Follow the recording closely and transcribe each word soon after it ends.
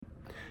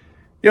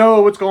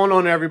Yo, what's going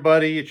on,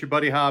 everybody? It's your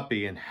buddy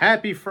Hoppy, and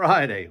happy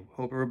Friday.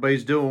 Hope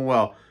everybody's doing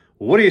well.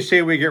 What do you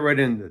say we get right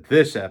into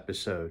this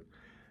episode?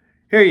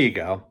 Here you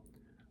go.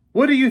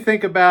 What do you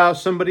think about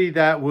somebody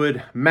that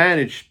would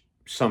manage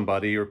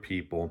somebody or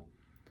people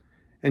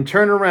and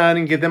turn around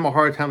and give them a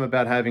hard time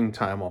about having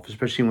time off,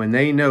 especially when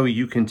they know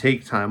you can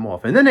take time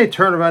off? And then they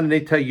turn around and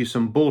they tell you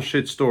some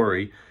bullshit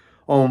story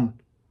on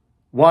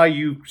why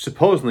you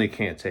supposedly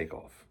can't take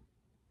off.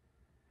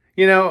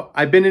 You know,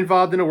 I've been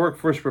involved in the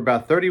workforce for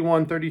about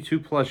 31, 32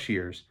 plus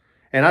years.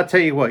 And I'll tell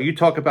you what, you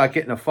talk about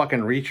getting a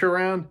fucking reach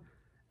around,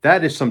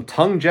 that is some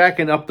tongue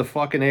jacking up the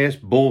fucking ass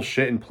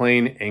bullshit in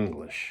plain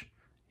English.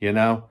 You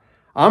know,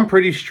 I'm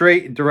pretty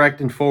straight, direct,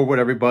 and forward,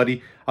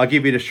 everybody. I'll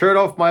give you the shirt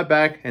off my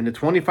back and the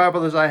 25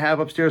 others I have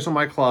upstairs in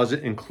my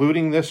closet,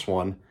 including this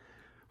one.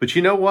 But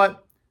you know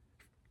what?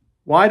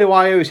 Why do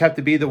I always have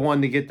to be the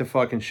one to get the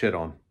fucking shit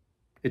on?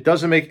 It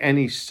doesn't make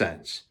any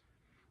sense.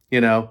 You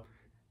know?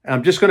 And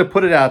I'm just going to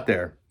put it out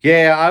there.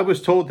 Yeah, I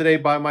was told today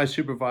by my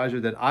supervisor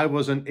that I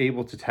wasn't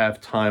able to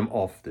have time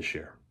off this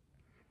year.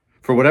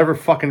 For whatever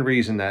fucking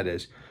reason that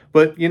is.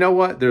 But you know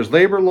what? There's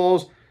labor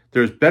laws.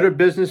 There's Better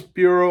Business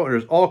Bureau. And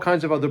there's all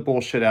kinds of other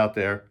bullshit out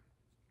there.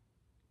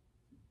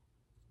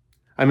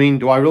 I mean,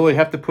 do I really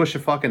have to push a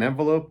fucking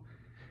envelope?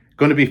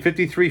 Going to be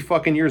 53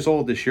 fucking years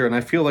old this year. And I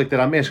feel like that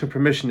I'm asking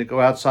permission to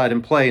go outside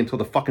and play until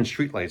the fucking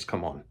streetlights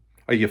come on.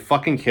 Are you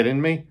fucking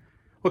kidding me?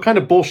 What kind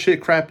of bullshit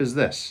crap is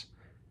this?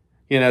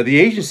 You know, the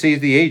agency is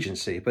the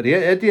agency. But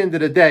at the end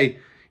of the day,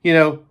 you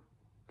know,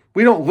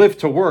 we don't live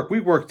to work. We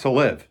work to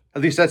live.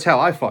 At least that's how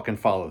I fucking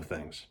follow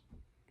things.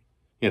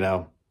 You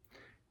know.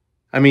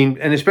 I mean,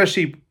 and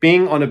especially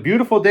being on a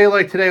beautiful day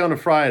like today on a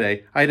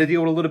Friday, I had to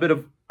deal with a little bit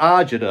of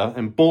agita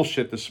and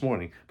bullshit this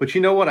morning. But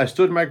you know what? I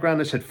stood my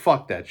ground and said,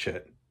 fuck that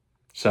shit.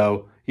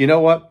 So, you know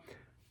what?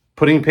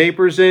 Putting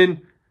papers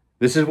in.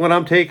 This is when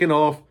I'm taking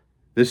off.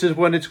 This is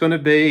when it's going to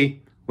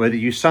be. Whether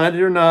you sign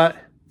it or not,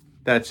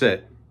 that's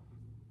it.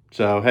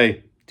 So,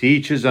 hey, to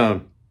each his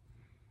own.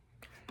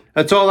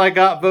 That's all I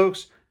got,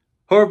 folks.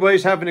 Hope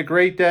everybody's having a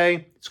great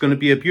day. It's going to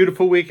be a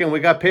beautiful weekend. We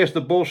got past the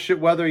bullshit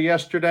weather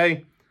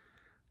yesterday.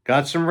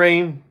 Got some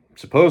rain.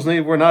 Supposedly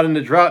we're not in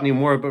the drought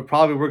anymore, but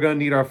probably we're going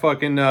to need our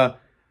fucking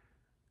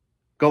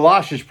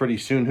galoshes pretty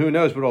soon. Who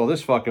knows with all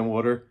this fucking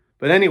water.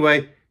 But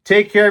anyway,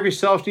 take care of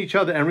yourselves and each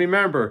other. And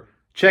remember,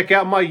 check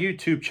out my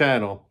YouTube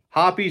channel.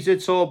 Hoppy's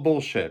It's All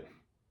Bullshit.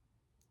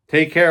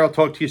 Take care. I'll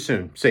talk to you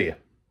soon. See ya.